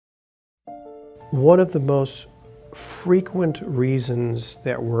One of the most frequent reasons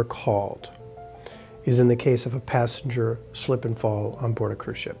that we're called is in the case of a passenger slip and fall on board a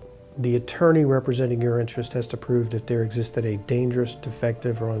cruise ship. The attorney representing your interest has to prove that there existed a dangerous,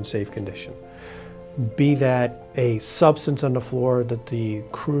 defective, or unsafe condition. Be that a substance on the floor that the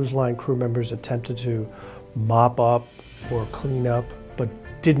cruise line crew members attempted to mop up or clean up, but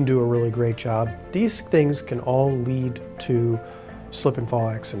didn't do a really great job. These things can all lead to slip and fall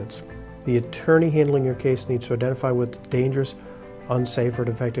accidents. The attorney handling your case needs to identify what the dangerous, unsafe, or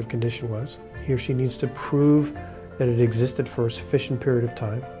defective condition was. He or she needs to prove that it existed for a sufficient period of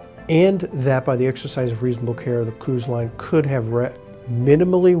time, and that by the exercise of reasonable care, the cruise line could have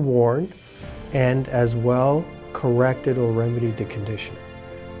minimally warned and as well corrected or remedied the condition.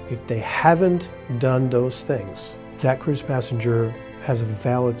 If they haven't done those things, that cruise passenger has a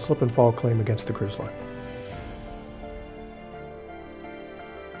valid slip and fall claim against the cruise line.